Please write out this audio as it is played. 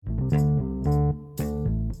All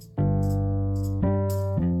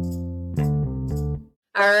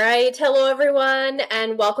right. Hello, everyone,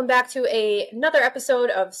 and welcome back to another episode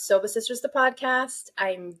of Soba Sisters, the podcast.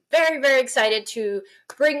 I'm very, very excited to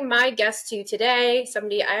bring my guest to you today.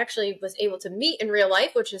 Somebody I actually was able to meet in real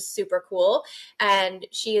life, which is super cool. And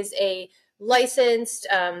she is a licensed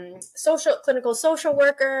clinical social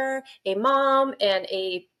worker, a mom, and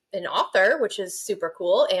an author, which is super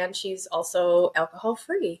cool. And she's also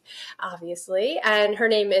alcohol-free, obviously. And her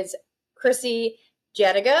name is Chrissy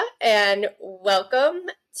Janiga, and welcome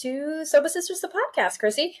to Soba Sisters, the podcast,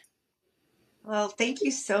 Chrissy. Well, thank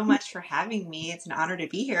you so much for having me. It's an honor to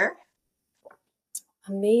be here.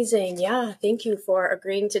 Amazing. Yeah. Thank you for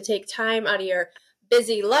agreeing to take time out of your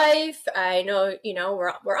busy life. I know,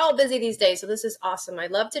 we're all busy these days, so this is awesome. I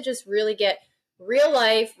love to just really get real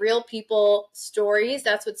life, real people stories.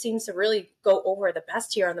 That's what seems to really go over the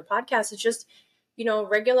best here on the podcast. It's just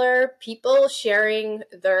regular people sharing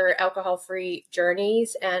their alcohol-free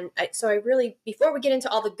journeys. And so I really, before we get into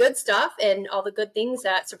all the good stuff and all the good things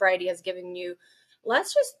that sobriety has given you,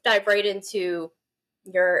 let's just dive right into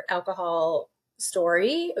your alcohol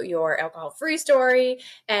story, your alcohol-free story,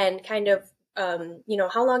 and kind of,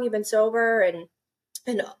 how long you've been sober and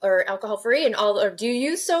or alcohol-free and all, or do you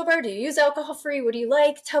use sober? Do you use alcohol-free? What do you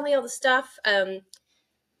like? Tell me all the stuff.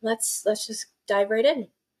 Let's just dive right in.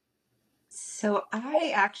 So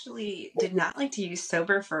I actually did not like to use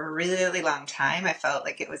sober for a really, really long time. I felt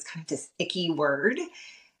like it was kind of this icky word.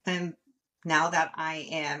 And now that I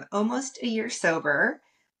am almost a year sober,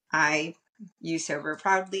 I use sober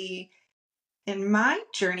proudly. And my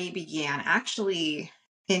journey began actually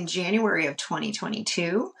in January of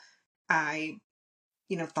 2022. I,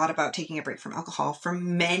 thought about taking a break from alcohol for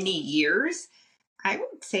many years. I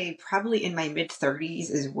would say probably in my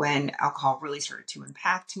mid-30s is when alcohol really started to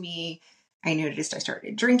impact me. I noticed I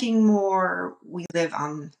started drinking more. We live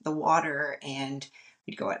on the water and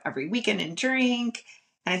we'd go out every weekend and drink.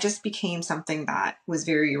 And it just became something that was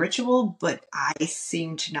very ritual, but I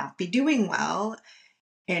seemed to not be doing well.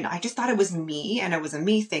 And I just thought it was me, and it was a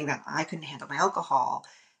me thing that I couldn't handle my alcohol.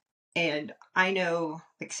 And I know,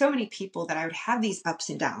 like so many people, that I would have these ups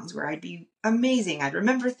and downs where I'd be amazing. I'd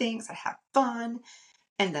remember things, I'd have fun.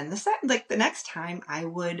 And then the next time I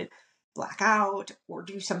would black out or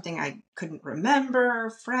do something I couldn't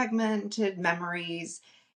remember, fragmented memories.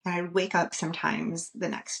 And I'd wake up sometimes the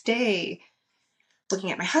next day looking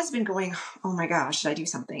at my husband going, oh my gosh, did I do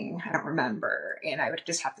something I don't remember? And I would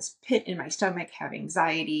just have this pit in my stomach, have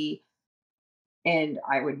anxiety. And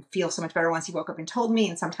I would feel so much better once he woke up and told me.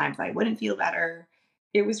 And sometimes I wouldn't feel better.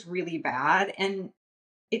 It was really bad. And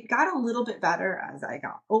it got a little bit better as I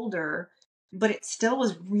got older, but it still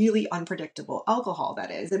was really unpredictable. Alcohol, that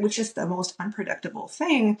is, which is the most unpredictable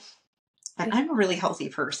thing. And I'm a really healthy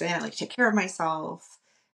person. I like to take care of myself.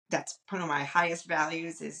 That's one of my highest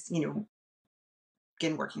values is,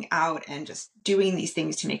 again, working out and just doing these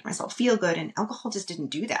things to make myself feel good. And alcohol just didn't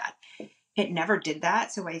do that. It never did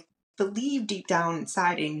that. So I believe deep down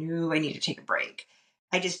inside, I knew I needed to take a break.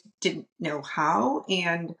 I just didn't know how.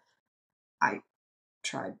 And I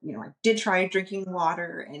did try drinking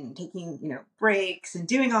water and taking, breaks and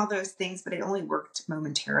doing all those things, but it only worked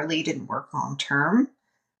momentarily, didn't work long term.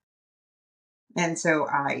 And so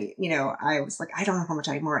I was like, I don't know how much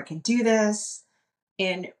more I can do this.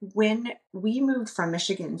 And when we moved from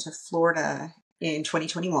Michigan to Florida in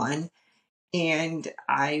 2021, and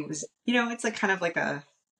I was, it's like kind of like a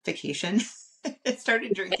vacation. I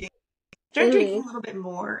started drinking a little bit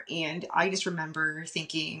more. And I just remember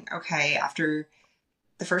thinking, okay, after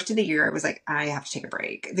the first of the year, I was like, I have to take a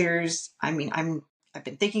break. I've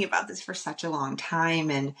been thinking about this for such a long time.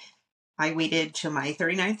 And I waited till my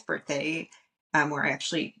 39th birthday, where I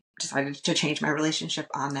actually decided to change my relationship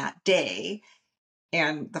on that day.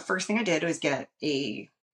 And the first thing I did was get a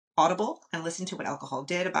Audible and listen to what alcohol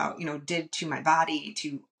did to my body,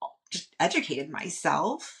 to just educate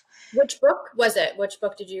myself. Which book was it? Which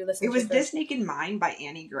book did you listen to? It was This Naked Mind by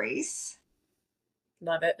Annie Grace.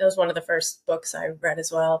 Love it. That was one of the first books I read as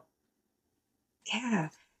well. Yeah.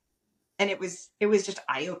 And it was just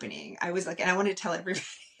eye-opening. I was like, and I wanted to tell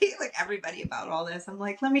everybody about all this. I'm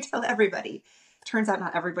like, let me tell everybody. Turns out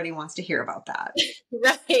not everybody wants to hear about that.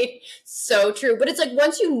 Right. So true. But it's like,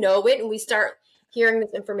 once you know it and we start hearing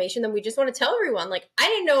this information, then we just want to tell everyone, like, I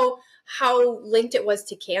didn't know how linked it was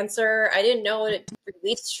to cancer. I didn't know it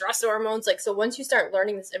released stress hormones. Like, so once you start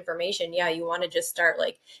learning this information, yeah, you want to just start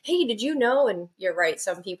like, hey, did you know? And you're right.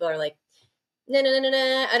 Some people are like, no,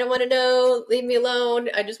 I don't want to know. Leave me alone.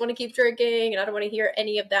 I just want to keep drinking and I don't want to hear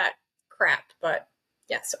any of that crap. But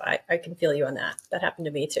yeah, so I can feel you on that. That happened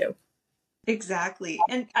to me too. Exactly.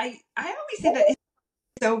 And I always say that it's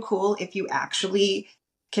so cool if you actually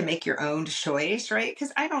can make your own choice, right?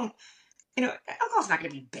 Because I don't, alcohol's not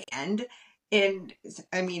going to be banned. And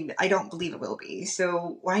I mean, I don't believe it will be.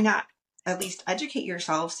 So why not at least educate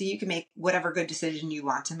yourself so you can make whatever good decision you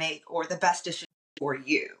want to make or the best decision for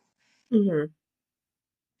you? Hmm.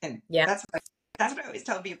 And Yeah. that's what I always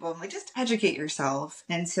tell people. I'm like, just educate yourself.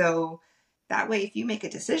 And so that way, if you make a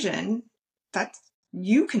decision, that's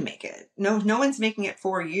you can make it. No one's making it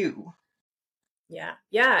for you. Yeah.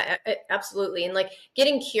 Yeah, absolutely. And like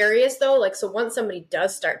getting curious though, like, so once somebody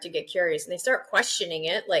does start to get curious and they start questioning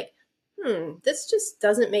it, like, this just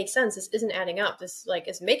doesn't make sense. This isn't adding up. This like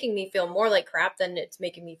is making me feel more like crap than it's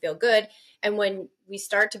making me feel good. And when we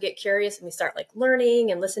start to get curious and we start like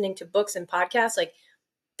learning and listening to books and podcasts, like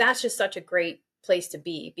that's just such a great place to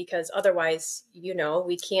be because otherwise,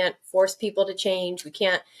 we can't force people to change. We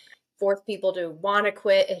can't force people to want to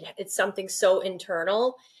quit. It's something so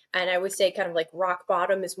internal. And I would say kind of like rock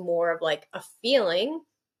bottom is more of like a feeling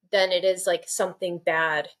than it is like something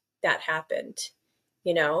bad that happened,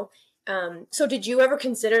 you know? So did you ever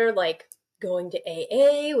consider like going to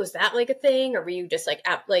AA? Was that like a thing? Or were you just like,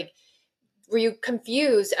 were you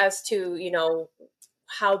confused as to,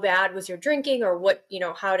 how bad was your drinking or what,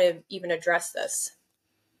 how to even address this?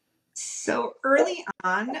 So early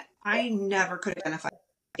on, I never could identify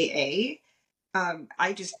AA.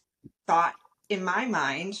 I just thought in my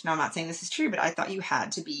mind, now I'm not saying this is true, but I thought you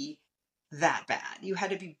had to be that bad. You had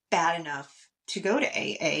to be bad enough to go to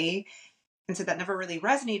AA. And so that never really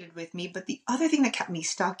resonated with me. But the other thing that kept me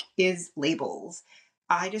stuck is labels.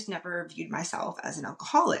 I just never viewed myself as an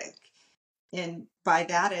alcoholic. And by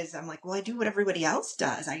that is I'm like, well, I do what everybody else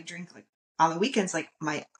does. I drink like on the weekends like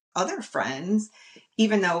my other friends,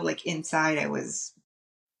 even though like inside I was,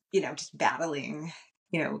 just battling,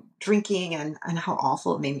 drinking and how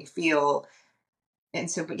awful it made me feel.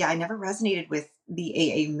 And so, but yeah, I never resonated with the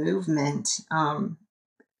AA movement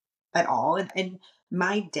at all. And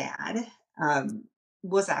my dad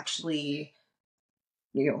was actually,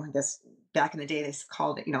 I guess back in the day, they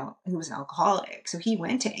called it, he was an alcoholic. So he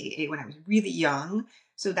went to AA when I was really young.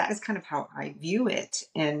 So that is kind of how I view it.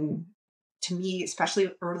 And to me, especially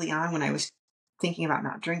early on when I was thinking about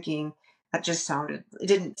not drinking, it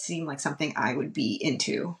didn't seem like something I would be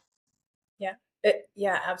into. Yeah.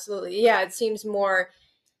 Yeah, absolutely. Yeah, it seems more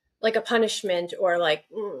like a punishment or like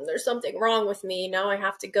there's something wrong with me. Now I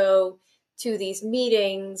have to go to these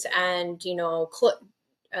meetings and,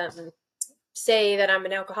 um, say that I'm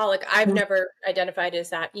an alcoholic. I've never identified as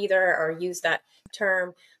that either or used that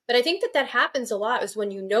term. But I think that that happens a lot is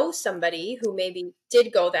when you know somebody who maybe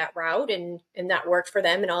did go that route and that worked for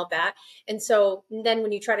them and all that. And so then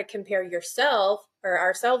when you try to compare yourself or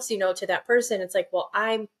ourselves, to that person, it's like, well,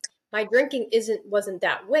 my drinking wasn't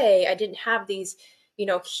that way. I didn't have these,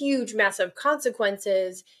 huge massive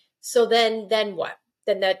consequences. So then what?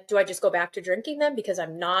 Then that do I just go back to drinking then because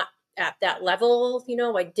I'm not at that level,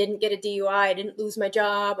 I didn't get a DUI, I didn't lose my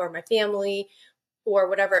job or my family or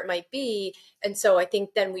whatever it might be. And so I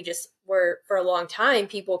think then we just were for a long time,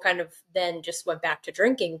 people kind of then just went back to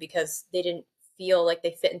drinking because they didn't feel like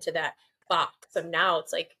they fit into that box. So now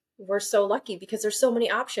it's like we're so lucky because there's so many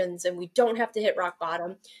options and we don't have to hit rock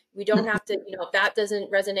bottom. We don't have to, if that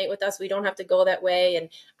doesn't resonate with us, we don't have to go that way. And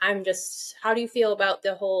how do you feel about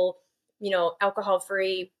the whole, alcohol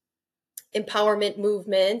free empowerment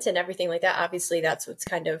movement and everything like that? Obviously that's what's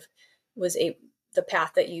kind of was the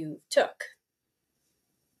path that you took.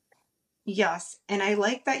 Yes. And I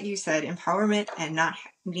like that you said empowerment and not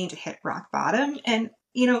needing to hit rock bottom. And,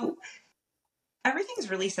 everything's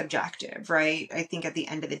really subjective, right? I think at the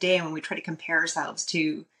end of the day, when we try to compare ourselves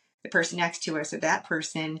to the person next to us or that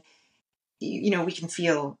person, we can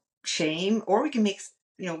feel shame or we can make,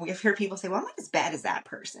 we've heard people say, well, I'm not as bad as that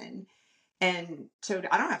person. And so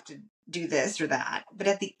I don't have to do this or that. But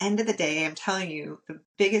at the end of the day, I'm telling you, the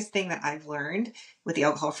biggest thing that I've learned with the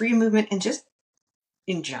alcohol free movement and just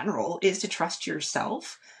in general is to trust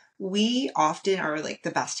yourself. We often are like the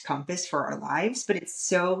best compass for our lives, but it's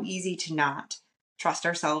so easy to not trust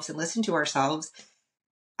ourselves and listen to ourselves.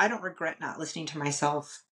 I don't regret not listening to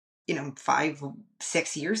myself, 5,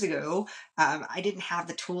 6 years ago. I didn't have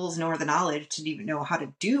the tools nor the knowledge to even know how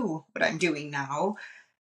to do what I'm doing now.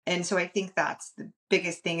 And so I think that's the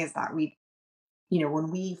biggest thing is that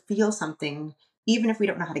when we feel something, even if we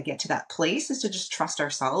don't know how to get to that place, is to just trust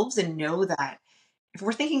ourselves and know that if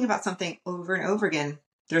we're thinking about something over and over again,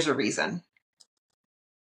 there's a reason.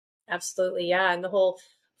 Absolutely. Yeah. And the whole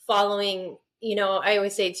following I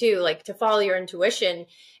always say too, like to follow your intuition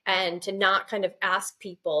and to not kind of ask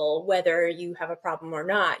people whether you have a problem or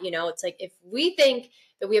not. It's like if we think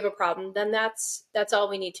that we have a problem, then that's all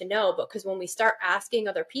we need to know. But because when we start asking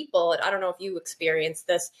other people, and I don't know if you experience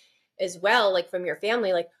this as well, like from your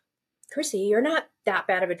family, like, Chrissy, you're not that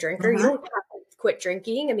bad of a drinker. You Mhm. don't have to quit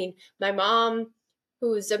drinking. I mean, my mom,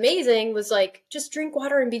 who's amazing, was like, just drink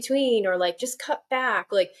water in between, or like just cut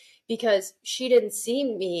back. Like, because she didn't see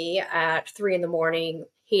me at 3 in the morning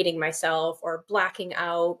hating myself or blacking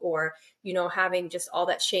out or, having just all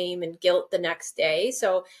that shame and guilt the next day.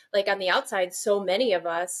 So, like on the outside, so many of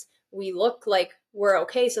us, we look like we're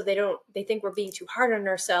okay. So they think we're being too hard on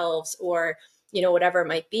ourselves or, whatever it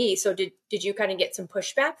might be. So did you kind of get some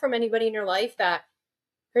pushback from anybody in your life that,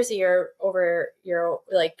 Chrissy, you're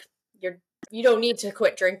like, you don't need to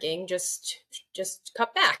quit drinking, just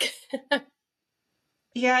cut back?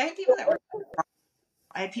 Yeah, I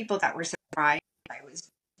had people that were surprised I was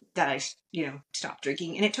that I stopped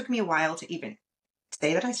drinking, and it took me a while to even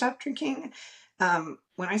say that I stopped drinking.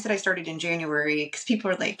 When I said I started in January, because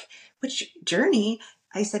people are like, "Which journey?"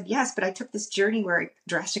 I said yes, but I took this journey where I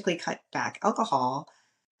drastically cut back alcohol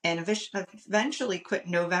and eventually quit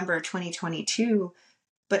November 2022.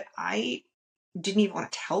 But I didn't even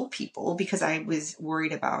want to tell people because I was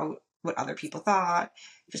worried about what other people thought.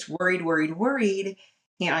 Just worried, worried, worried,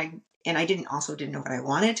 and I didn't know what I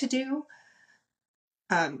wanted to do.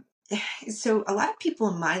 Um, so a lot of people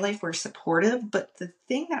in my life were supportive, but the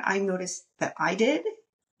thing that I noticed that I did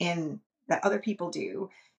and that other people do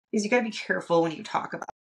is you got to be careful when you talk about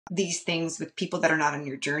these things with people that are not on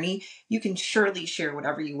your journey. You can surely share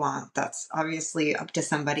whatever you want. That's obviously up to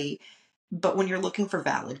somebody. But when you're looking for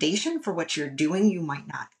validation for what you're doing, you might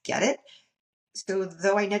not get it. So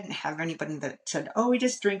though I didn't have anybody that said, "Oh, we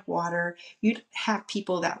just drink water," you'd have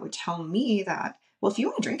people that would tell me that, "Well, if you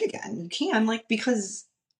want to drink again, you can," like, because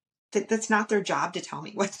that's not their job to tell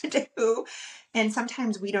me what to do. And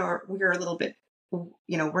sometimes we're a little bit,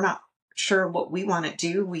 we're not sure what we want to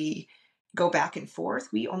do. We go back and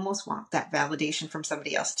forth. We almost want that validation from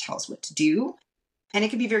somebody else to tell us what to do. And it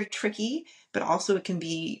can be very tricky, but also it can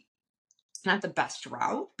be not the best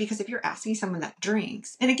route, because if you're asking someone that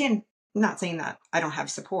drinks, and again, I'm not saying that I don't have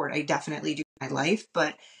support, I definitely do in my life,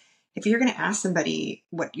 but if you're going to ask somebody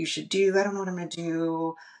what you should do, "I don't know what I'm going to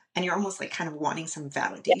do," and you're almost like kind of wanting some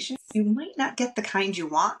validation, you might not get the kind you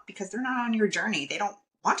want because they're not on your journey. They don't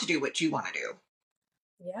want to do what you want to do.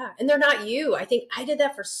 Yeah. And they're not you. I think I did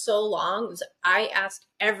that for so long. I asked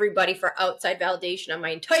everybody for outside validation on my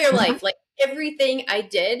entire Mhm. life, like everything I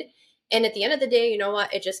did. And at the end of the day, you know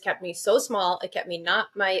what? It just kept me so small. It kept me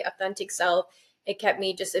not my authentic self. It kept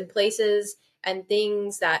me just in places and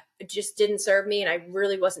things that just didn't serve me and I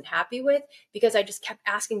really wasn't happy with because I just kept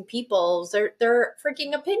asking people their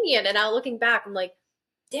freaking opinion. And now looking back, I'm like,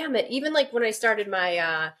 damn it. Even like when I started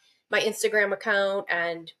my Instagram account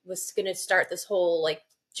and was gonna start this whole like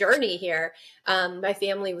journey here, my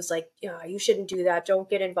family was like, yeah, you shouldn't do that. Don't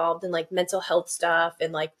get involved in like mental health stuff.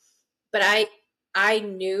 And like, but I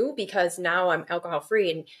knew because now I'm alcohol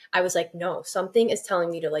free and I was like, no, something is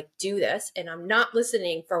telling me to like do this and I'm not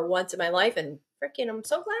listening for once in my life. And freaking, I'm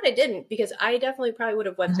so glad I didn't because I definitely probably would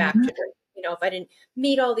have went back to Mhm. drink, if I didn't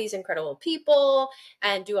meet all these incredible people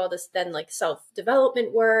and do all this then like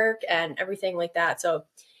self-development work and everything like that. So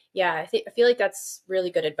yeah, I feel like that's really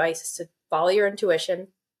good advice is to follow your intuition.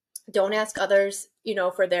 Don't ask others,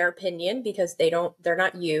 for their opinion because they're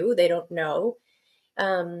not you. They don't know.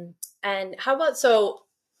 And how about so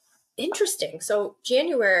interesting. So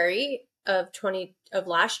January of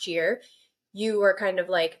last year, you were kind of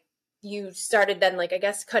like you started then like I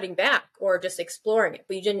guess cutting back or just exploring it,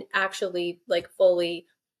 but you didn't actually like fully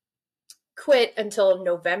quit until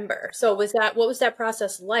November. So what was that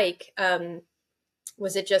process like?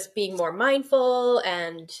 Was it just being more mindful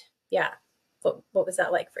and yeah, what was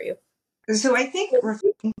that like for you? So I think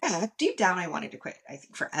reflecting back, deep down, I wanted to quit, I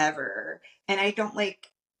think, forever. And I don't like,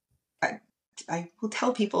 I will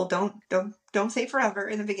tell people don't say forever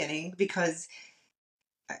in the beginning, because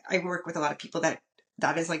I work with a lot of people that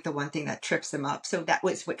is like the one thing that trips them up. So that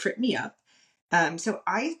was what tripped me up. So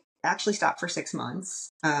I actually stopped for 6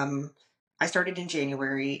 months. I started in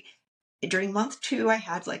January. During month 2, I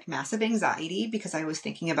had like massive anxiety because I was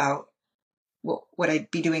thinking about what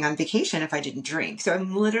I'd be doing on vacation if I didn't drink. So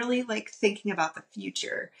I'm literally like thinking about the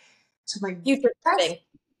future. So my Future best, tripping.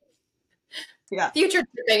 yeah, Future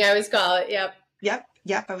tripping, I always call it. Yep.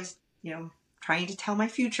 yep. I was, trying to tell my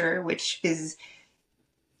future, which you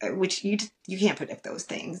can't predict those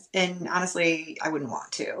things, and honestly, I wouldn't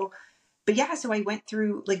want to. But yeah, so I went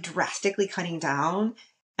through like drastically cutting down,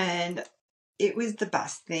 and it was the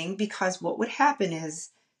best thing because what would happen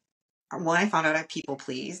is when I found out I people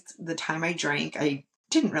pleased, the time I drank, I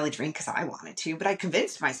didn't really drink because I wanted to, but I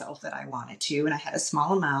convinced myself that I wanted to, and I had a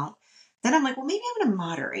small amount. Then I'm like, well, maybe I'm going to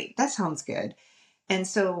moderate. That sounds good. And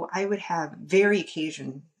so I would have very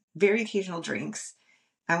occasional drinks.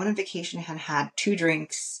 I went on vacation and had 2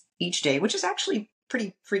 drinks each day, which is actually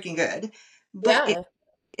pretty freaking good. But Yeah.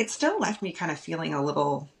 it still left me kind of feeling a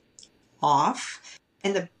little off.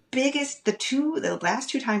 And the last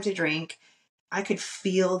 2 times I drank, I could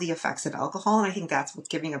feel the effects of alcohol. And I think that's what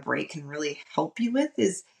giving a break can really help you with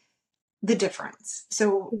is the difference.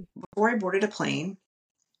 So before I boarded a plane,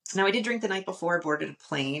 now I did drink the night before I boarded a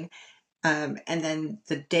plane. And then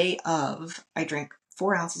the day of, I drank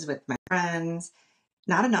 4 ounces with my friends,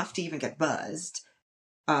 not enough to even get buzzed.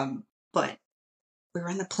 But we were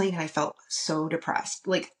on the plane and I felt so depressed,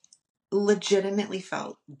 like legitimately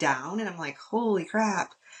felt down. And I'm like, holy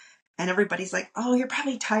crap. And everybody's like, oh, you're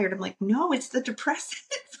probably tired. I'm like, no, it's the depressant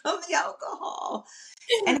from the alcohol.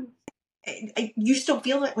 And you still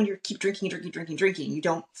feel it when you keep drinking. You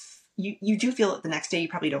don't, you do feel it the next day. You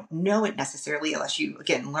probably don't know it necessarily unless you,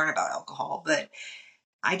 again, learn about alcohol. But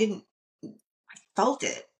I didn't, I felt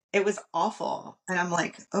it. It was awful. And I'm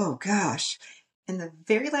like, oh gosh. And the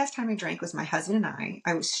very last time I drank was my husband and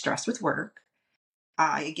I was stressed with work.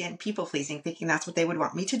 I, again, people pleasing, thinking that's what they would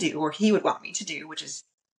want me to do, or he would want me to do, which is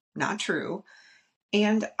not true.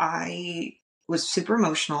 And I was super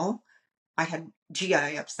emotional. I had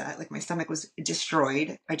GI upset, like my stomach was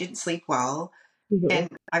destroyed. I didn't sleep well. Mhm.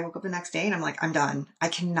 And I woke up the next day and I'm like, I'm done. I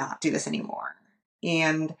cannot do this anymore.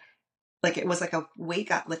 And like it was like a weight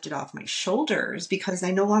got lifted off my shoulders because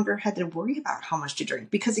I no longer had to worry about how much to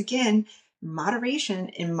drink. Because again, moderation,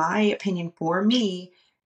 in my opinion, for me,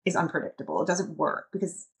 is unpredictable. It doesn't work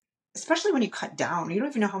because, especially when you cut down, you don't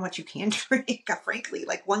even know how much you can drink. Frankly,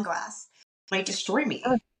 like 1 glass might destroy Yeah, me.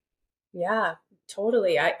 yeah,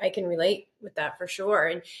 totally. I can relate with that for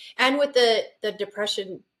sure. And with the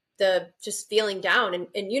depression, the just feeling down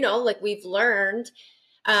and like we've learned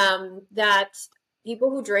that people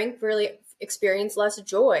who drink really experience less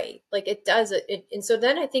joy. Like it does it, and so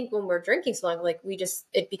then I think when we're drinking so long, like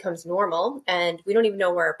it becomes normal, and we don't even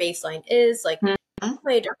know where our baseline is. Like, Mhm. am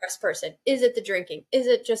I a depressed person? Is it the drinking? Is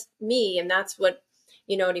it just me? And that's what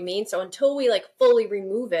what I mean. So until we like fully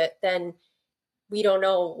remove it, then we don't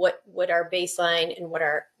know what our baseline and what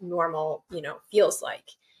our normal feels like.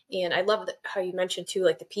 And I love how you mentioned too,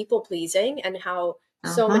 like the people pleasing, and how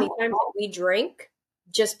so Uh-huh. many times we drink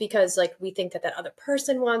just because like we think that other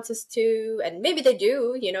person wants us to, and maybe they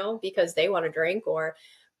do because they want to drink, or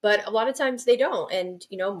but a lot of times they don't. And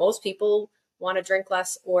most people want to drink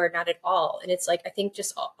less or not at all. And it's like I think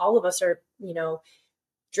just all of us are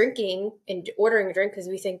drinking and ordering a drink because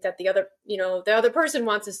we think that the other person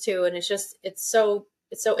wants us to. And it's so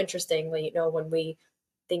interesting when when we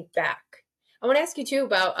think back. I want to ask you too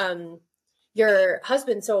about your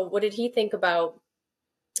husband. So what did he think about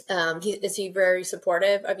is he very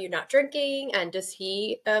supportive of you not drinking, and does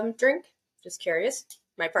he drink? Just curious.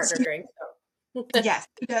 My partner So, drinks, so. yes,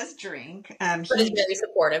 he does drink. But is very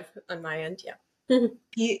supportive on my end. Yeah.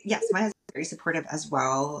 Yes, my husband's very supportive as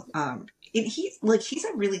well. And he's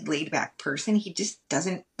a really laid back person. He just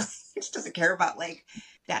doesn't he just doesn't care about like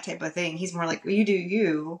that type of thing. He's more like, well, you do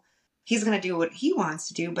you. He's gonna do what he wants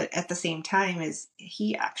to do, but at the same time, is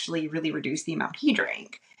he actually really reduced the amount he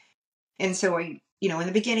drank. And so in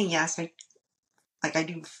the beginning, yes, I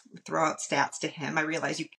do throw out stats to him. I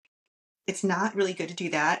realize it's not really good to do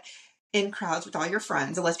that in crowds with all your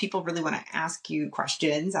friends unless people really want to ask you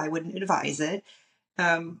questions. I wouldn't advise it.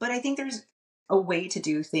 But I think there's a way to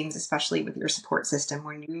do things, especially with your support system,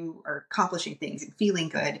 when you are accomplishing things and feeling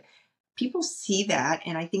good. People see that,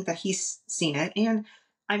 and I think that he's seen it. And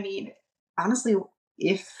I mean, honestly,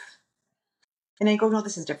 if and I go, no,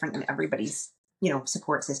 this is different than everybody's,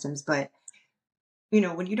 support systems, but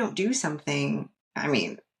when you don't do something, I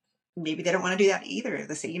mean, maybe they don't want to do that either. At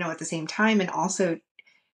the same time, and also,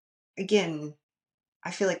 again,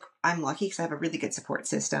 I feel like I'm lucky because I have a really good support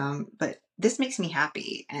system, but this makes me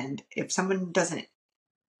happy. And if someone doesn't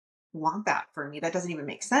want that for me, that doesn't even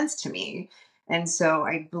make sense to me. And so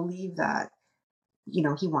I believe that,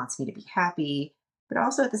 he wants me to be happy, but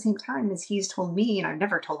also at the same time, as he's told me, and I've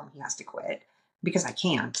never told him he has to quit because I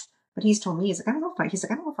can't, but he's told me, he's like, I don't know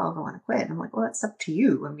if I'll ever want to quit. And I'm like, well, it's up to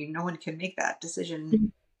you. I mean, no one can make that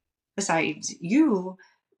decision besides you.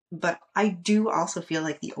 But I do also feel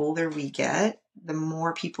like the older we get, the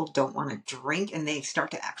more people don't want to drink and they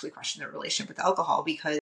start to actually question their relationship with alcohol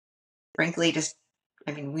because, frankly,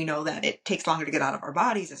 I mean, we know that it takes longer to get out of our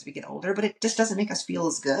bodies as we get older, but it just doesn't make us feel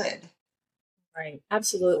as good. Right.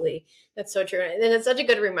 Absolutely. That's so true. And it's such a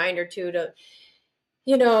good reminder too to,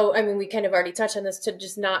 I mean, we kind of already touched on this, to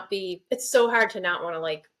just not be, it's so hard to not want to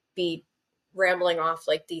like be rambling off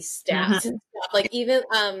like these Mhm. stats and stuff. Like even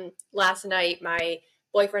last night my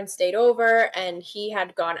boyfriend stayed over and he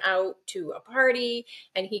had gone out to a party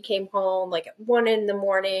and he came home like at 1 in the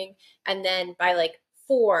morning, and then by like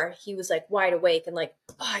 4 he was like wide awake and like,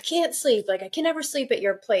 oh, I can't sleep, like I can never sleep at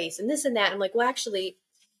your place and this and that. I'm like, well, actually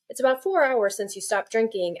it's about 4 hours since you stopped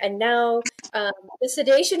drinking, and now the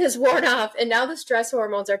sedation is worn off, and now the stress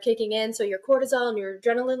hormones are kicking in. So your cortisol and your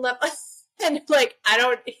adrenaline level. And like, I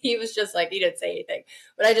don't, he was just like, he didn't say anything,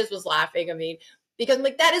 but I just was laughing. I mean, because I'm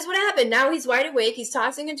like, that is what happened. Now he's wide awake, he's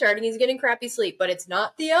tossing and turning, he's getting crappy sleep, but it's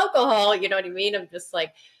not the alcohol. You know what I mean? I'm just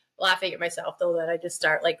like laughing at myself though, that I just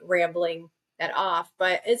start like rambling that off.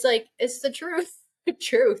 But it's like, it's the truth. The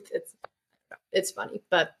truth. It's funny,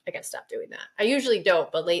 but I gotta stop doing that. I usually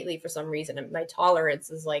don't, but lately for some reason my tolerance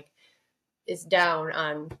is like, is down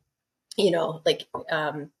on, like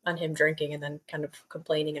on him drinking and then kind of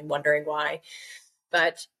complaining and wondering why.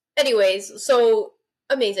 But anyways, so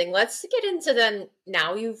amazing. Let's get into then,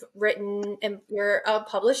 now you've written and you're a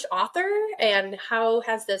published author, and how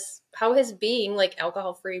has being like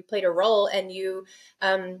alcohol free played a role in you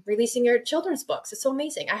releasing your children's books? It's so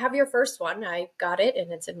amazing. I have your first one. I got it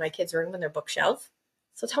and it's in my kids' room on their bookshelf.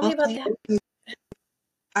 So tell me Well, about thank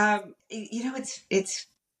that. you. It's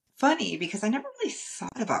funny because I never really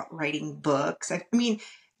thought about writing books. I mean,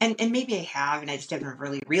 and maybe I have, and I just haven't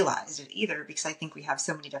really realized it either because I think we have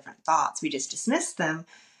so many different thoughts. We just dismiss them.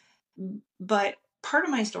 But part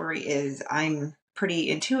of my story is I'm pretty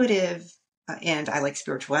intuitive, and I like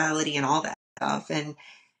spirituality and all that stuff. And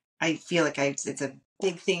I feel like it's a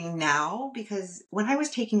big thing now because when I was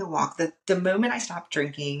taking a walk, the moment I stopped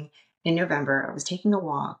drinking in November, I was taking a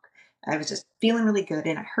walk. I was just feeling really good.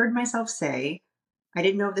 And I heard myself say, I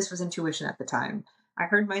didn't know if this was intuition at the time. I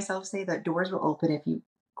heard myself say that doors will open if you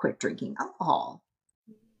quit drinking alcohol.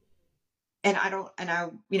 And I don't, and I,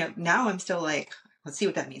 now I'm still like, let's see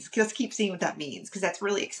what that means. Let's keep seeing what that means because that's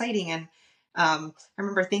really exciting. And I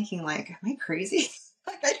remember thinking, like, am I crazy?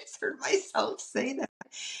 Like, I just heard myself say that.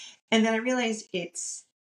 And then I realized it's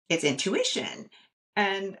intuition.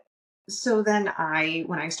 And so then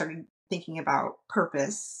when I started thinking about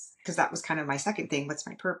purpose, because that was kind of my second thing, what's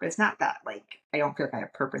my purpose? Not that like I don't feel like I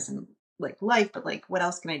have purpose in like life, but like what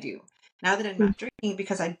else can I do? Now that I'm not drinking,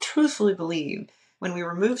 because I truthfully believe when we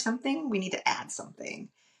remove something, we need to add something.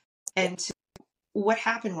 And so what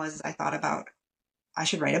happened was I thought about I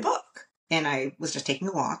should write a book. And I was just taking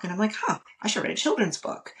a walk and I'm like, I should write a children's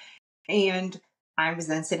book. And I was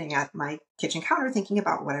then sitting at my kitchen counter thinking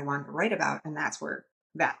about what I wanted to write about. And that's where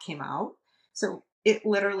that came out. So it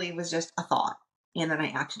literally was just a thought. And then I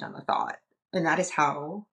acted on the thought. And that is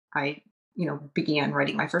how I, began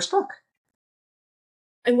writing my first book.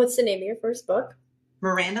 And what's the name of your first book?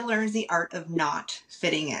 Miranda Learns the Art of Not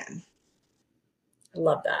Fitting In. I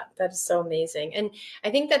love that. That is so amazing. And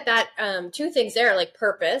I think that two things there, like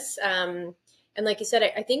purpose. And like you said,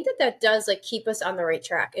 I think that does like keep us on the right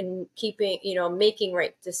track and keeping, making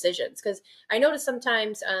right decisions. Cause I notice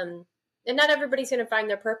sometimes, and not everybody's going to find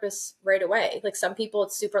their purpose right away. Like some people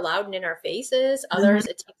it's super loud and in our faces. Others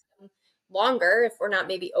it takes them longer if we're not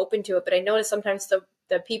maybe open to it. But I notice sometimes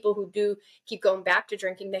the people who do keep going back to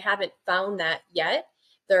drinking, they haven't found that yet,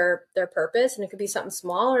 their purpose. And it could be something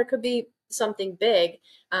small or it could be something big.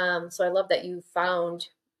 So I love that you found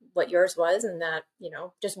what yours was, and that,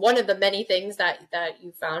 just one of the many things that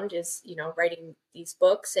you found is, writing these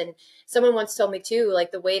books. And someone once told me too,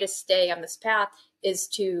 like the way to stay on this path is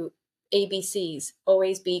to ABCs,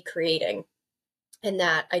 always be creating. And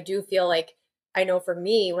that I do feel like, I know for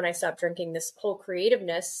me, when I stopped drinking, this whole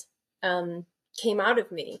creativeness came out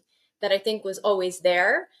of me that I think was always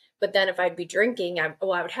there. But then if I'd be drinking, I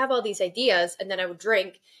would have all these ideas and then I would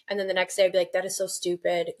drink. And then the next day I'd be like, that is so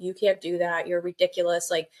stupid. You can't do that. You're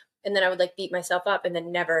ridiculous. Like, and then I would like beat myself up and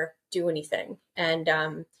then never do anything. And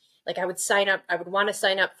like I would want to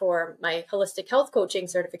sign up for my holistic health coaching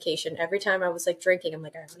certification. Every time I was like drinking, I'm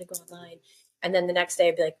like, I'm going to go online. And then the next day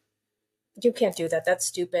I'd be like, you can't do that. That's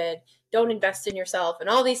stupid. Don't invest in yourself and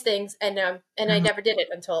all these things. And I never did it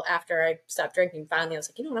until after I stopped drinking. Finally, I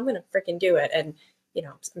was like, what, I'm going to freaking do it. And,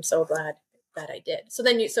 I'm so glad that I did. So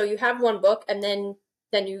then you have one book, and then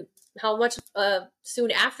how much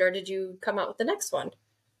soon after did you come out with the next one?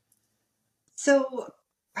 So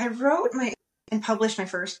I wrote and published my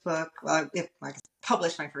first book.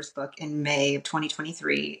 Published my first book in May of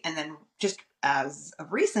 2023. And then just as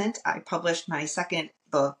of recent, I published my second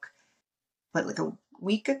book, like a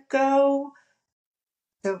week ago.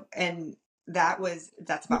 So, and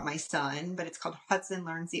that's about my son, but it's called Hudson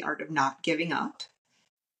Learns the Art of Not Giving Up.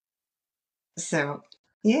 So Oh,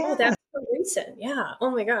 yeah. that's so recent. Yeah.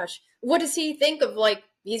 Oh my gosh. What does he think of, like,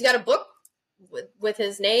 he's got a book with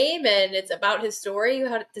his name and it's about his story?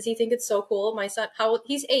 How does he think it's so cool? My son, how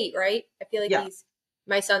he's 8, right? I feel like Yeah.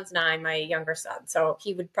 my son's 9, my younger son. So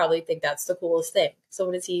he would probably think that's the coolest thing. So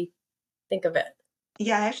what does he think of it?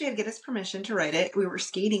 Yeah, I actually had to get his permission to write it. We were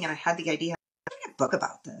skating and I had the idea, I'm writing a book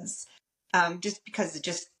about this. Just because it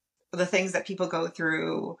just the things that people go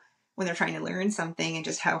through when they're trying to learn something and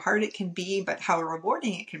just how hard it can be, but how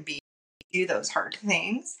rewarding it can be to do those hard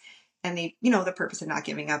things. And the purpose of not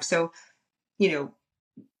giving up. So,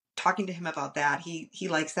 talking to him about that, he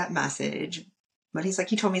likes that message. But he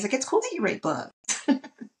told me, he's like, it's cool that you write books.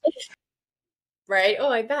 Right? Oh,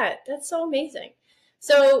 I bet. That's so amazing.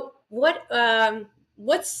 So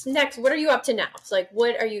what's next? What are you up to now? So like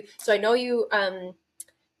what are you so I know you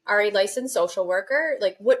are a licensed social worker.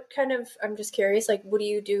 Like what kind of I'm just curious, like what do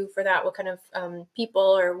you do for that? What kind of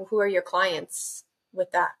people or who are your clients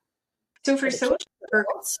with that? So for Are the social kids? work,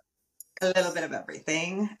 a little bit of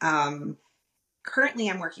everything. Currently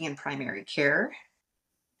I'm working in primary care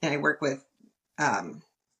and I work with um,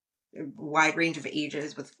 a wide range of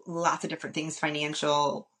ages with lots of different things,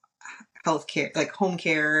 financial, healthcare, like home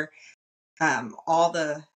care, all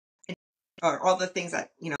the things that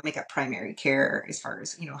make up primary care as far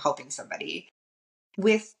as helping somebody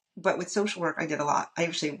but with social work I did a lot. I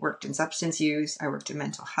actually worked in substance use, I worked in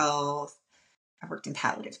mental health, I worked in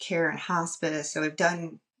palliative care and hospice, so I've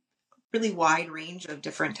done really wide range of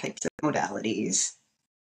different types of modalities.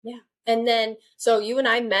 Yeah. And then so you and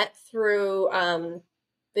I met through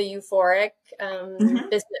the Euphoric Hmm.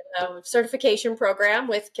 business certification program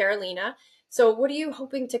with Carolina. So what are you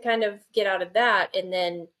hoping to kind of get out of that? And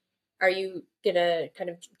then are you gonna kind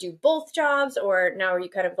of do both jobs, or now are you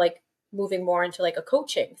kind of like moving more into like a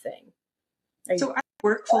coaching thing? Are you So I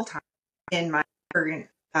work full time in my current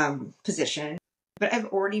position, but I've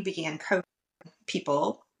already began coaching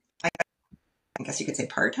people. I guess you could say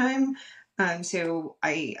part time. So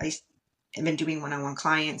I have been doing one-on-one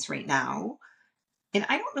clients right now, and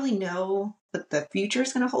I don't really know what the future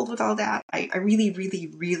is going to hold with all that. I really,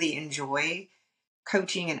 really, really enjoy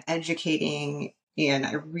coaching and educating, and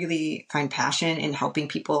I really find passion in helping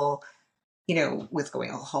people, with going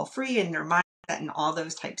alcohol free and their mindset and all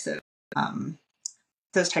those types of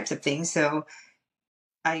things. So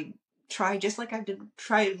I try, just like I did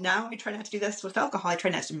try now, I try not to do this with alcohol. I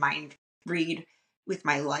try not to mind read with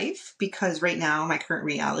my life, because right now my current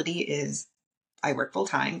reality is I work full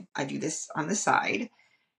time. I do this on the side,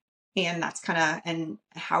 and that's kind of, and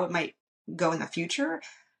how it might go in the future.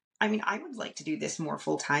 I mean, I would like to do this more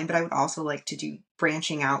full time, but I would also like to do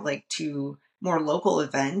branching out, like to more local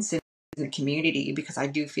events in the community, because I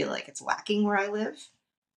do feel like it's lacking where I live.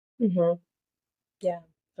 Mhm. Yeah,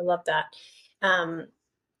 I love that. Um,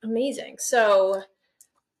 amazing. So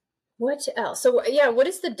what else? So yeah, what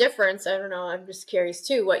is the difference? I don't know. I'm just curious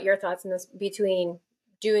too. What your thoughts on this between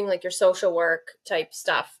doing like your social work type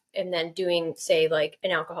stuff and then doing, say, like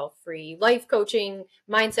an alcohol-free life coaching,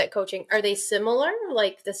 mindset coaching? Are they similar?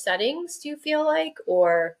 Like the settings, do you feel like,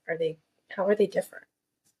 or are they? How are they different?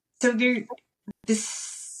 So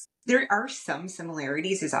there are some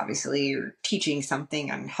similarities, is obviously you're teaching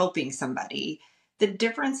something and helping somebody. The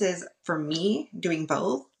difference is, for me, doing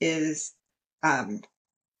both is, um,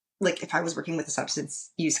 like if I was working with a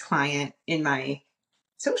substance use client in my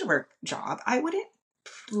social work job, I wouldn't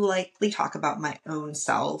likely talk about my own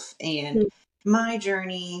self and my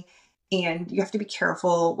journey. And you have to be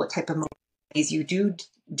careful what type of modalities you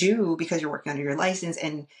do because you're working under your license,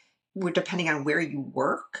 and we're depending on where you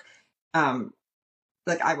work. Um,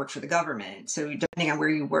 like I work for the government, so depending on where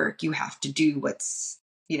you work, you have to do what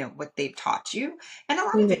they've taught you, and a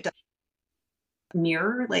lot of Mhm. it does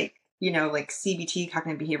mirror, like CBT,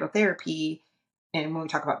 cognitive behavioral therapy. And when we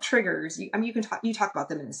talk about triggers, you talk about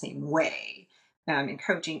them in the same way, in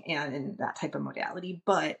coaching and in that type of modality.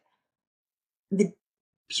 But the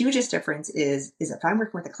hugest difference is if I'm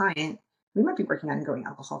working with a client, we might be working on going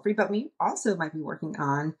alcohol free, but we also might be working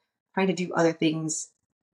on trying to do other things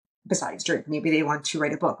besides drink. Maybe they want to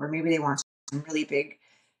write a book, or maybe they want some really big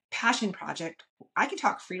passion project. I can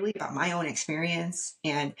talk freely about my own experience,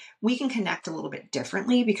 and we can connect a little bit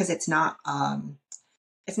differently, because it's not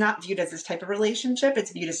viewed as this type of relationship,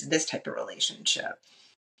 it's viewed as this type of relationship.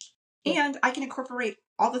 Yeah. And I can incorporate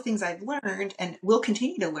all the things I've learned and will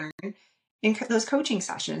continue to learn in those coaching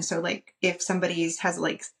sessions. So like if somebody's has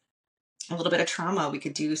like a little bit of trauma, we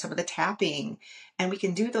could do some of the tapping, and we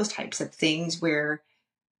can do those types of things where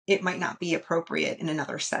it might not be appropriate in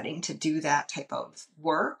another setting to do that type of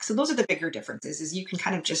work. So those are the bigger differences, is you can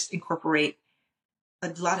kind of just incorporate a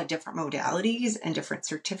lot of different modalities and different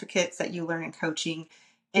certificates that you learn in coaching.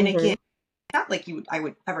 And Mm-hmm. again, not like I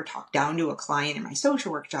would ever talk down to a client in my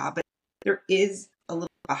social work job, but there is a little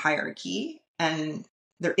bit of a hierarchy, and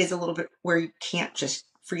there is a little bit where you can't just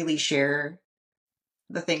freely share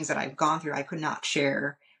the things that I've gone through. I could not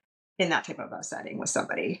share in that type of a setting with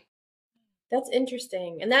somebody. That's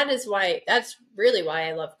interesting. And that's really why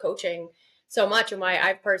I love coaching so much, and why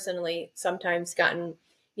I've personally sometimes gotten,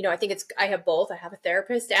 I think I have both. I have a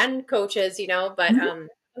therapist and coaches, but Mhm.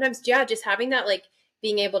 sometimes, yeah, just having that, like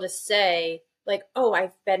being able to say, like, oh,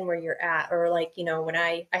 I've been where you're at. Or like, when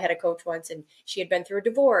I had a coach once, and she had been through a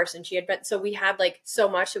divorce, and so we had like so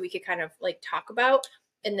much that we could kind of like talk about.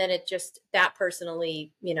 And then it just, that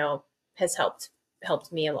personally, has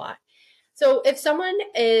helped me a lot. So if someone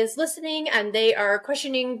is listening and they are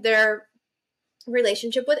questioning their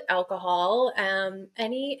relationship with alcohol,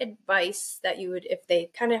 any advice that you would, if they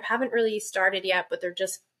kind of haven't really started yet, but they're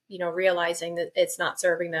just, realizing that it's not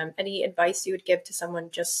serving them, any advice you would give to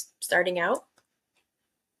someone just starting out?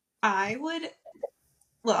 I would,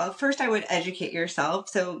 well, first I would educate yourself.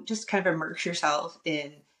 So just kind of immerse yourself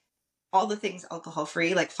in all the things alcohol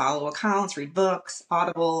free, like follow accounts, read books,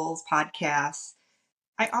 audibles, podcasts.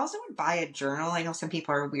 I also would buy a journal. I know some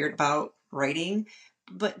people are weird about writing,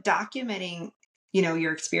 but documenting,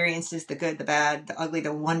 your experiences, the good, the bad, the ugly,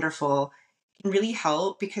 the wonderful, can really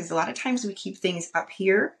help, because a lot of times we keep things up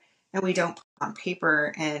here and we don't put on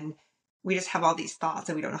paper, and we just have all these thoughts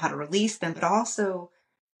and we don't know how to release them. But also,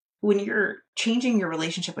 when you're changing your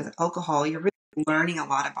relationship with alcohol, you're really learning a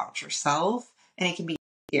lot about yourself, and it can be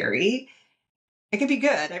scary. It can be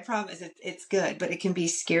good. I promise it's good, but it can be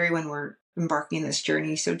scary when we're embarking this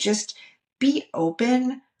journey. So just be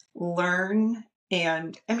open, learn.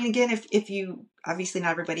 And I mean, again, if you, obviously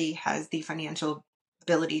not everybody has the financial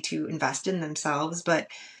ability to invest in themselves, but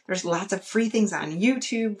there's lots of free things on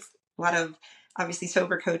YouTube, a lot of obviously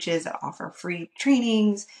sober coaches that offer free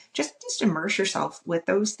trainings. Just immerse yourself with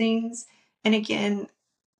those things. And again,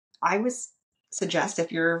 I would suggest,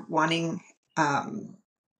 if you're wanting,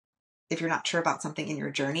 if you're not sure about something in your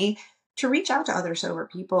journey, to reach out to other sober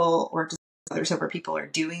people, or just other sober people are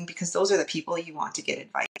doing, because those are the people you want to get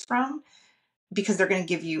advice from, because they're going to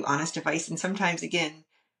give you honest advice. And sometimes, again,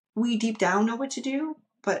 we deep down know what to do,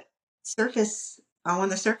 but on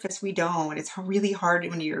the surface, we don't. It's really hard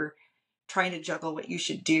when you're trying to juggle what you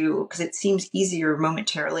should do, because it seems easier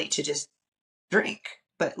momentarily to just drink.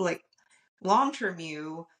 But like, long-term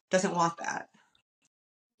you doesn't want that.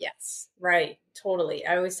 Yes, right. Totally.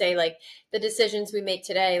 I always say, like, the decisions we make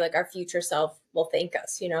today, like our future self will thank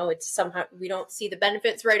us. It's somehow we don't see the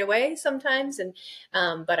benefits right away sometimes. And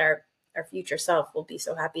but our future self will be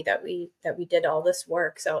so happy that we did all this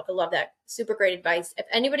work. So I love that. Super great advice. If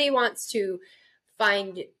anybody wants to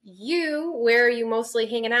find you, where are you mostly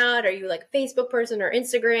hanging out? Are you like a Facebook person, or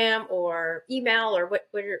Instagram, or email, or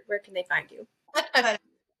where can they find you? But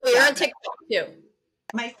You're yeah, on TikTok too.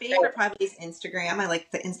 my favorite probably is Instagram. I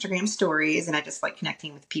like the Instagram stories, and I just like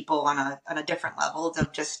connecting with people on a different level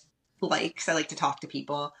of just likes. I like to talk to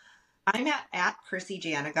people. I'm at Chrissy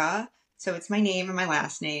Janiga, so it's my name and my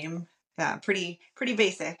last name. Pretty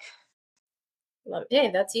basic. Love it.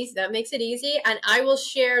 Yeah, that's easy. That makes it easy. And I will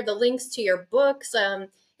share the links to your books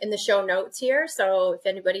in the show notes here. So if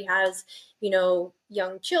anybody has,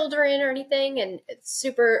 young children or anything, and it's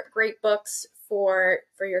super great books for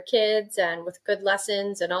your kids, and with good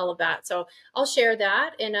lessons and all of that. So I'll share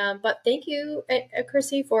that. And but thank you,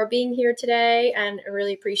 Chrissy, for being here today, and I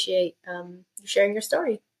really appreciate you sharing your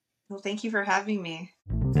story. Well, thank you for having me.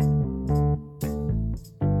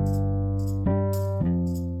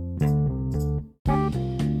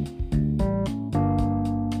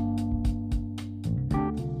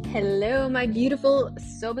 Hello, my beautiful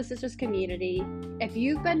Soba Sisters community. If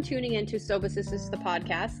you've been tuning into Soba Sisters, the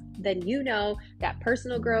podcast, then you know that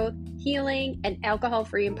personal growth, healing, and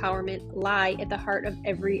alcohol-free empowerment lie at the heart of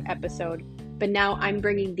every episode. But now I'm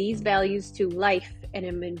bringing these values to life, and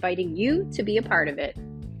I'm inviting you to be a part of it.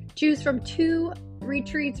 Choose from 2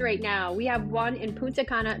 retreats right now. We have one in Punta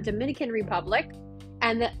Cana, Dominican Republic,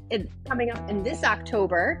 and it's coming up in this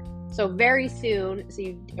October. So very soon.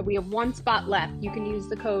 We have 1 spot left. You can use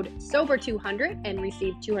the code SOBER200 and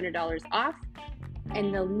receive $200 off.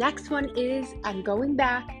 And the next one is, I'm going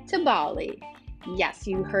back to Bali. Yes,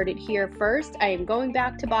 you heard it here first. I am going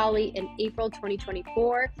back to Bali in April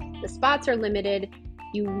 2024. The spots are limited.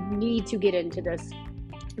 You need to get into this.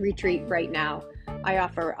 retreat right now. I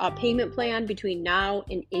offer a payment plan between now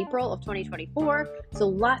and April of 2024, so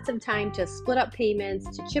lots of time to split up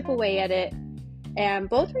payments, to chip away at it. And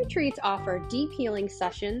both retreats offer deep healing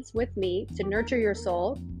sessions with me to nurture your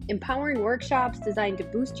soul, empowering workshops designed to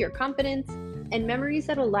boost your confidence, and memories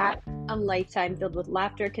that'll last a lifetime filled with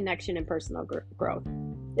laughter, connection, and personal growth.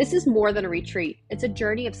 This is more than a retreat. It's a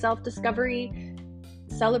journey of self-discovery,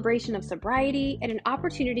 celebration of sobriety, and an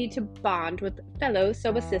opportunity to bond with fellow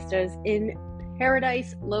Soba sisters in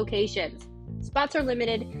paradise locations. Spots are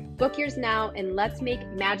limited. Book yours now, and let's make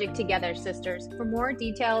magic together, sisters. For more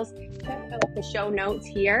details, check out the show notes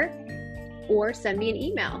here or send me an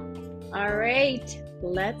email. All right,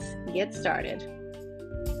 let's get started.